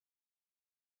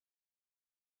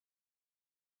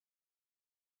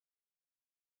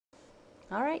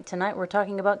All right, tonight we're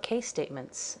talking about case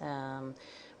statements. We're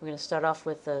going to start off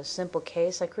with a simple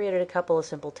case. I created a couple of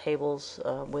simple tables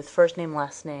with first name,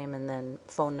 last name, and then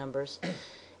phone numbers.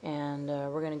 And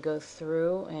we're going to go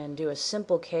through and do a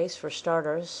simple case for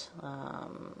starters.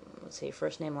 Let's see,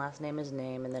 first name, last name is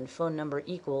name, and then phone number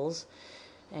equals.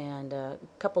 And a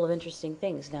couple of interesting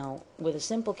things. Now, with a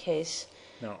simple case...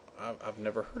 No, I've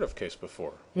never heard of case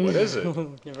before. What is it?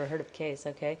 Never heard of case,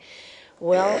 okay.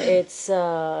 Well, it's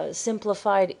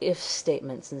simplified if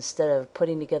statements. Instead of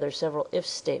putting together several if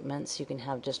statements, you can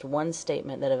have just one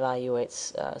statement that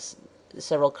evaluates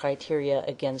several criteria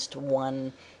against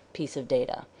one piece of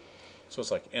data. So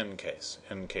it's like in case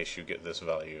you get this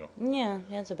value. Yeah,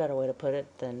 that's a better way to put it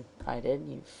than I did.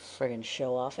 You friggin'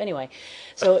 show off. Anyway,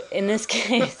 so in this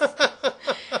case,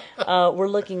 we're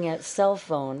looking at cell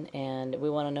phone, and we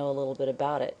want to know a little bit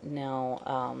about it.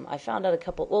 Now, I found out a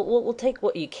couple... Well, we'll take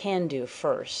what you can do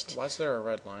first. Why is there a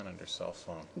red line under cell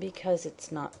phone? Because it's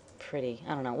not pretty.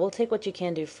 I don't know. We'll take what you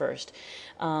can do first.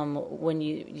 When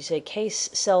you say case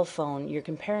cell phone, you're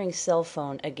comparing cell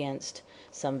phone against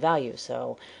some value.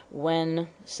 So when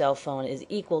cell phone is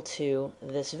equal to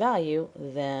this value,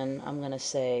 then I'm going to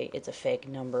say it's a fake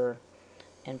number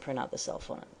and print out the cell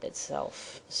phone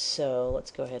itself. So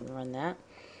let's go ahead and run that.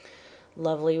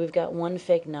 Lovely. We've got one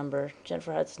fake number.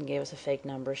 Jennifer Hudson gave us a fake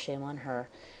number. Shame on her.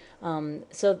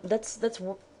 So that's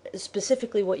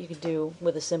specifically what you could do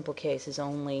with a simple case is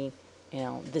only,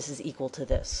 this is equal to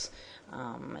this.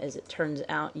 As it turns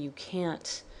out, you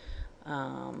can't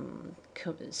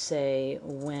say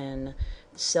when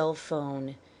cell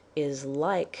phone is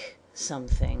like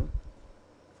something,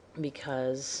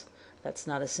 because that's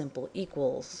not a simple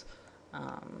equals.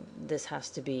 This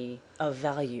has to be a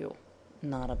value,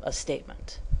 not a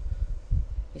statement.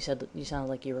 You sounded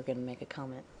like you were going to make a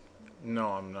comment.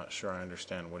 No, I'm not sure I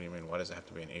understand. What do you mean? Why does it have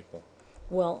to be an equal?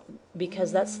 Well,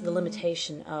 because that's the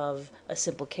limitation of a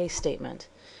simple case statement.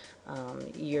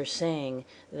 You're saying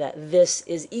that this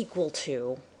is equal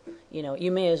to,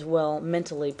 you may as well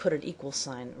mentally put an equal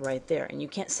sign right there. And you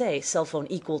can't say cell phone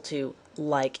equal to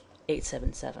like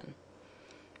 877.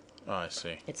 Oh, I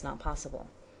see. It's not possible.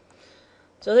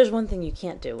 So there's one thing you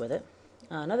can't do with it.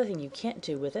 Another thing you can't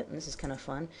do with it, and this is kind of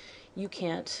fun, you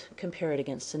can't compare it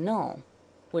against a null,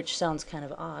 which sounds kind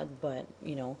of odd, but,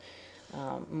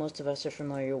 most of us are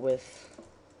familiar with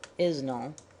is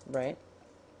null, right?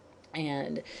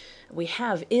 And we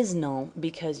have is null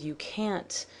because you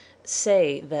can't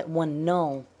say that one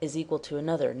null is equal to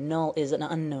another. Null is an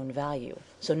unknown value,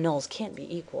 so nulls can't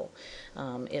be equal.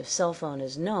 If cell phone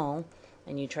is null,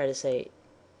 and you try to say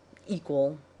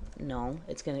equal null,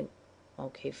 it's going to,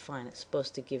 okay, fine, it's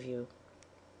supposed to give you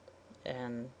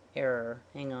an error.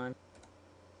 Hang on.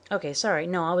 Okay, sorry,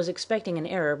 no, I was expecting an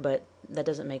error, but that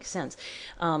doesn't make sense.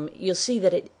 You'll see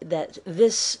that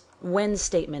this when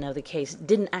statement of the case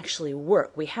didn't actually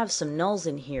work. We have some nulls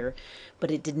in here, but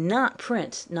it did not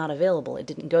print not available. It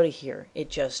didn't go to here.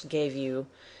 It just gave you,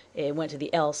 it went to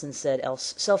the else and said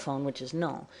else cell phone, which is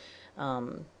null.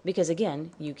 Because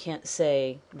again, you can't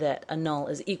say that a null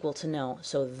is equal to null,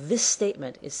 so this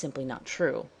statement is simply not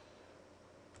true.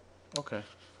 Okay.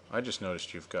 I just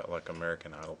noticed you've got like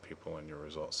American Idol people in your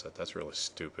result set. That's really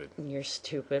stupid. You're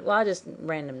stupid. Well, I just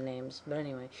random names, but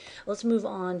anyway. Let's move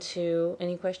on to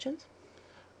any questions?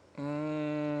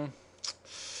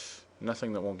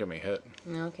 Nothing that won't get me hit.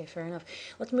 Okay, fair enough.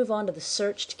 Let's move on to the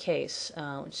searched case,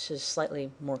 which is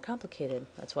slightly more complicated.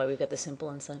 That's why we've got the simple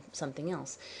and something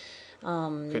else.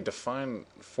 Okay, define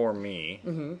for me,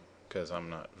 because I'm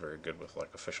not very good with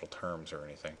like official terms or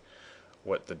anything,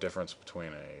 what the difference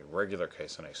between a regular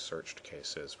case and a searched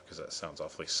case is, because that sounds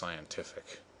awfully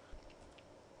scientific.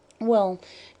 Well,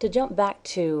 to jump back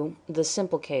to the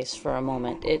simple case for a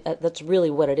moment, that's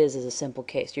really what it is a simple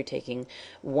case. You're taking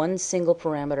one single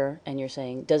parameter and you're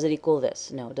saying, does it equal this?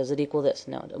 No. Does it equal this?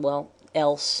 No. Well,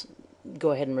 else,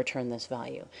 go ahead and return this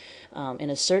value.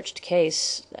 In a searched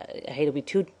case, I hate to be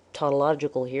too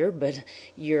tautological here, but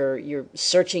you're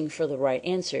searching for the right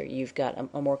answer. You've got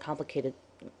a more complicated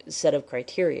set of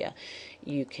criteria.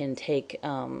 You can take,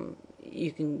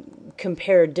 you can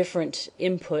compare different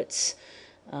inputs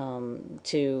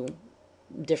to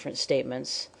different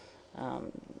statements.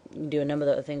 Do a number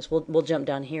of other things. We'll jump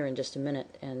down here in just a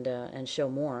minute and show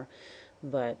more,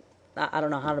 but I don't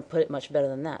know how to put it much better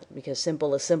than that, because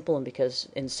simple is simple, and because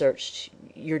in search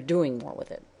you're doing more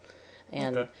with it.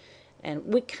 And okay.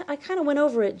 And I kind of went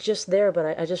over it just there,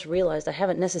 but I just realized I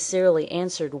haven't necessarily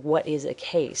answered what is a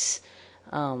case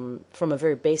from a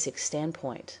very basic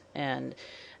standpoint. And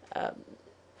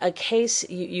a case,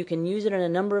 you can use it in a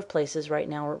number of places. Right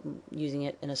now we're using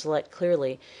it in a select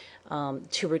clearly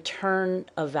to return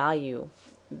a value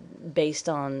based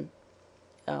on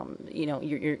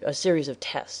a series of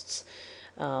tests.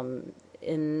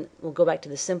 We'll go back to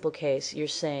the simple case.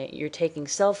 You're taking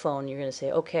cell phone. You're going to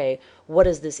say, okay, what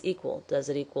does this equal? Does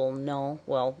it equal null?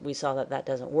 Well, we saw that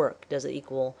doesn't work. Does it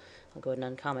equal? I'll go ahead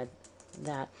and uncomment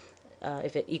that.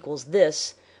 If it equals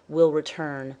this, we'll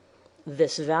return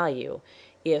this value.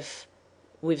 If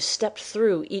we've stepped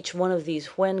through each one of these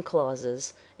when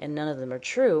clauses and none of them are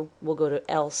true, we'll go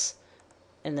to else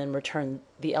and then return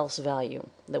the else value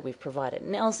that we've provided.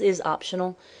 And else is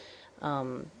optional,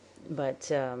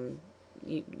 but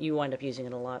you wind up using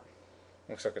it a lot.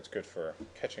 Looks like it's good for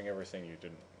catching everything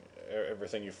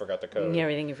you forgot to code. Yeah,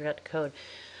 everything you forgot to code.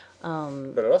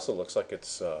 But it also looks like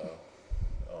it's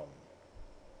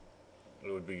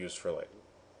it would be used for like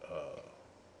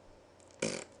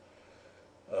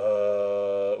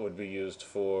it would be used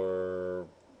for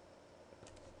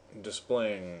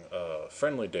displaying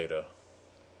friendly data,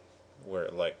 where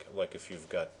like if you've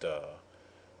got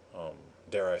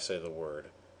dare I say the word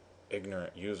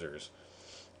ignorant users,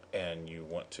 and you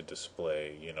want to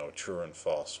display, true and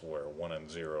false where 1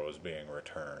 and 0 is being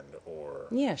returned, or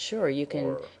yeah, sure, you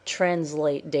can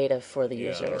translate data for the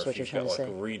user. Or is what you're trying to say.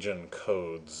 Like region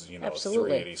codes, Absolutely.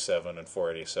 387 and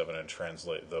 487, and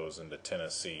translate those into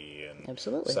Tennessee and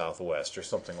Absolutely. Southwest or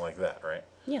something like that, right?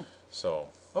 Yeah. So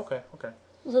okay.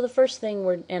 So the first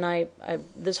thing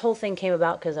this whole thing came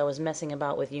about because I was messing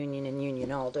about with union and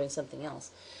union all, doing something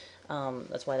else.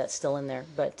 That's why that's still in there.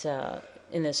 But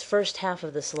in this first half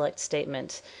of the select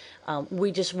statement,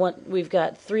 we've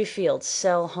got 3 fields: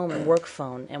 cell, home, and work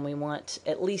phone, and we want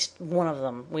at least one of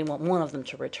them. We want one of them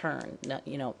to return. Now,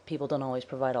 people don't always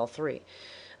provide all 3.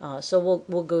 So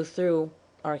we'll go through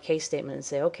our case statement and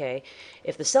say, okay,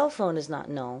 if the cell phone is not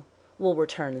null, we'll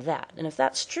return that. And if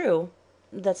that's true,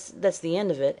 that's the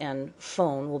end of it, and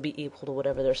phone will be equal to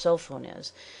whatever their cell phone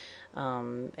is.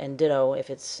 And ditto,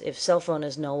 if cell phone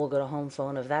is null, we'll go to home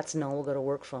phone. If that's null, we'll go to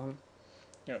work phone.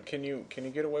 Can you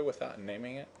get away without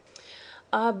naming it?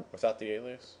 Without the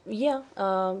alias? Yeah,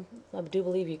 I do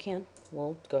believe you can.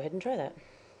 We'll go ahead and try that.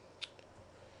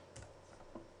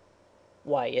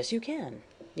 Why, yes, you can.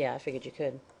 Yeah, I figured you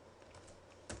could.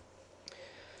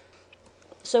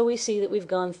 So we see that we've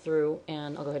gone through,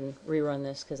 and I'll go ahead and rerun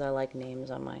this because I like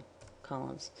names on my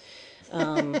columns.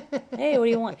 Hey, what do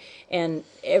you want? And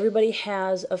everybody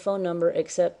has a phone number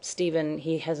except Stephen.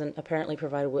 He hasn't apparently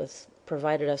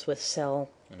provided us with cell,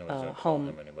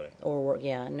 home, or work.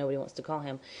 Yeah, nobody wants to call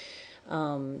him.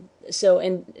 So,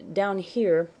 and down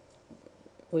here,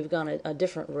 we've gone a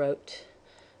different route.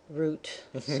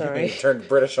 Sorry. You turned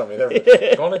British on me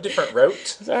there. Going a different route?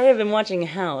 Sorry, I've been watching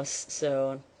House, so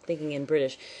I'm thinking in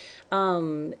British.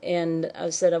 And I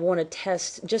said I want to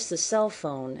test just the cell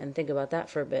phone and think about that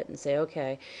for a bit and say,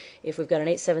 okay, if we've got an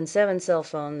 877 cell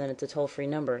phone, then it's a toll-free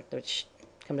number, which,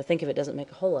 come to think of it, doesn't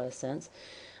make a whole lot of sense.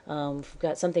 If we've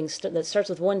got something that starts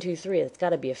with 123, it's got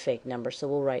to be a fake number, so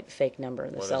we'll write fake number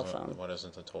in the cell phone. Why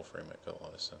doesn't the toll-free make a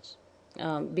lot of sense?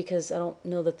 Because I don't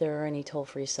know that there are any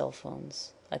toll-free cell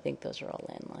phones. I think those are all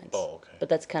landlines. Oh, okay. But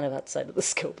that's kind of outside of the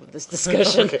scope of this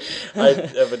discussion. Okay. I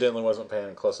evidently wasn't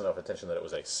paying close enough attention that it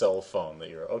was a cell phone that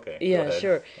you're... Okay, yeah,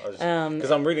 sure. Because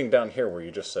I'm reading down here where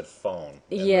you just said phone.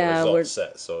 And yeah, the result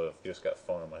set. So if you just got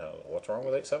phone in my head, what's wrong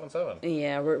with 877?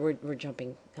 Yeah, we're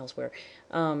jumping elsewhere.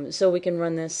 So we can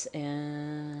run this,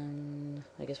 and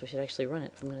I guess we should actually run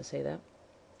it if I'm going to say that.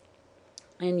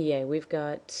 And yeah, we've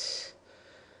got...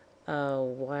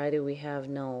 why do we have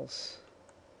nulls?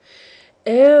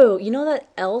 Oh, you know that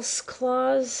else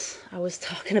clause I was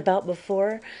talking about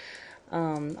before?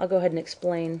 I'll go ahead and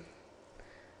explain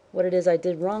what it is I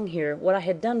did wrong here. What I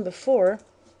had done before,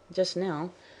 just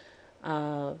now,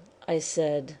 I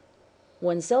said,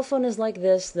 when cell phone is like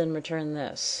this, then return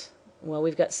this. Well,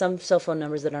 we've got some cell phone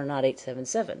numbers that are not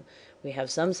 877. We have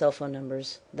some cell phone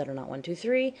numbers that are not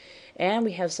 123, and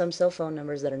we have some cell phone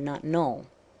numbers that are not null.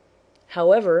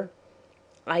 However,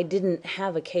 I didn't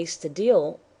have a case to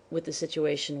deal with the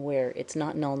situation where it's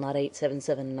not null, not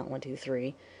 877, not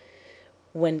 123.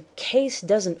 When case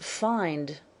doesn't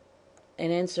find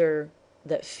an answer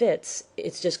that fits,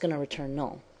 it's just going to return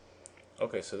null.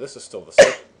 Okay, so this is still the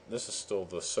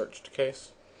searched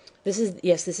case? This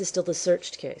is still the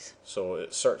searched case. So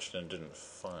it searched and didn't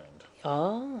find.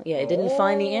 Oh, yeah, it didn't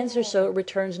find the answer, so it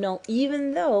returns null,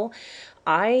 even though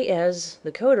I, as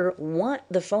the coder, want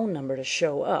the phone number to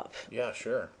show up. Yeah,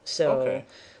 sure. So okay.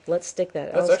 Let's stick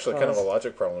that. That's actually kind of a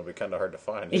logic problem. It'd be kind of hard to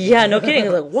find. Yeah, no kidding. I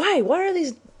was like, why? Why are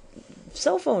these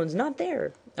cell phones not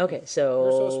there? Okay, You're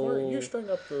so smart. You so string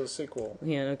up the SQL.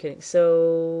 yeah, no kidding.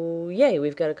 So yay,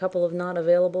 we've got a couple of not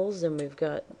availables, and we've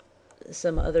got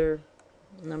some other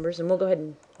numbers, and we'll go ahead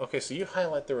and Okay, so you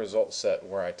highlight the result set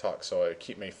where I talk, so it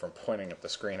keep me from pointing at the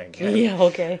screen again. yeah,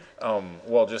 okay.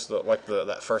 Well, just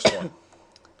that first one.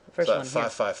 First So that one here.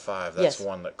 555. That's Yes.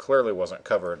 one that clearly wasn't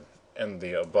covered in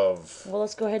the above. Well,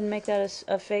 let's go ahead and make that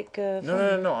a fake No, phone no, no,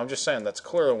 number. no. I'm just saying that's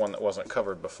clearly one that wasn't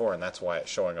covered before, and that's why it's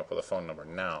showing up with a phone number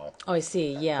now. Oh, I see.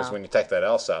 Because Yeah, when you take that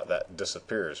else out, that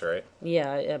disappears, right?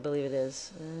 yeah, I believe it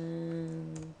is. There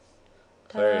you go.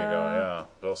 Ta-da. Yeah,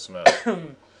 Bill Smith.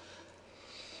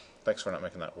 Thanks for not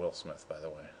making that Will Smith, by the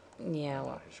way. Yeah, Oh,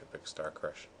 well, he's your big star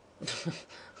crush.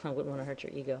 I wouldn't want to hurt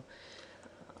your ego.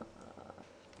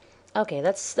 Okay,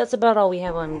 that's about all we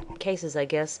have on cases, I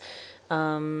guess.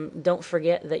 Don't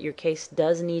forget that your case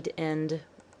does need to end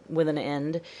with an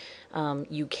end.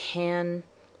 You can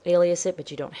alias it, but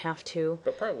you don't have to.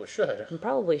 But probably should. You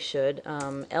probably should.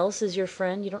 Else is your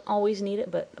friend. You don't always need it,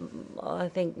 but I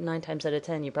think 9 times out of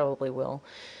 10 you probably will.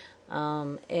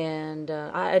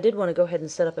 I did want to go ahead and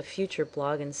set up a future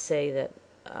blog and say that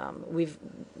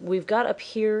we've got up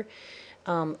here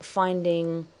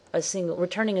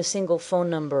returning a single phone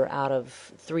number out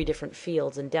of 3 different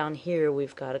fields, and down here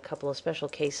we've got a couple of special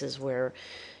cases where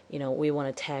we want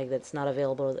a tag that's not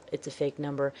available, it's a fake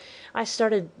number. I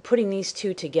started putting these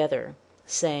two together,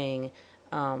 saying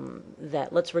that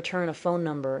let's return a phone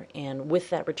number, and with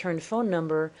that returned phone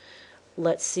number,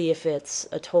 let's see if it's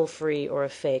a toll-free or a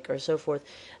fake or so forth.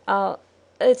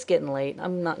 It's getting late.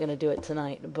 I'm not going to do it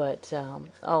tonight, but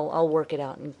I'll work it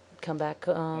out and come back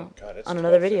Oh, God, it's on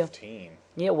another video. 12:15.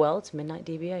 Yeah, well, it's midnight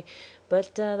DBA.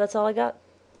 But that's all I got.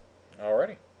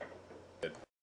 Alrighty.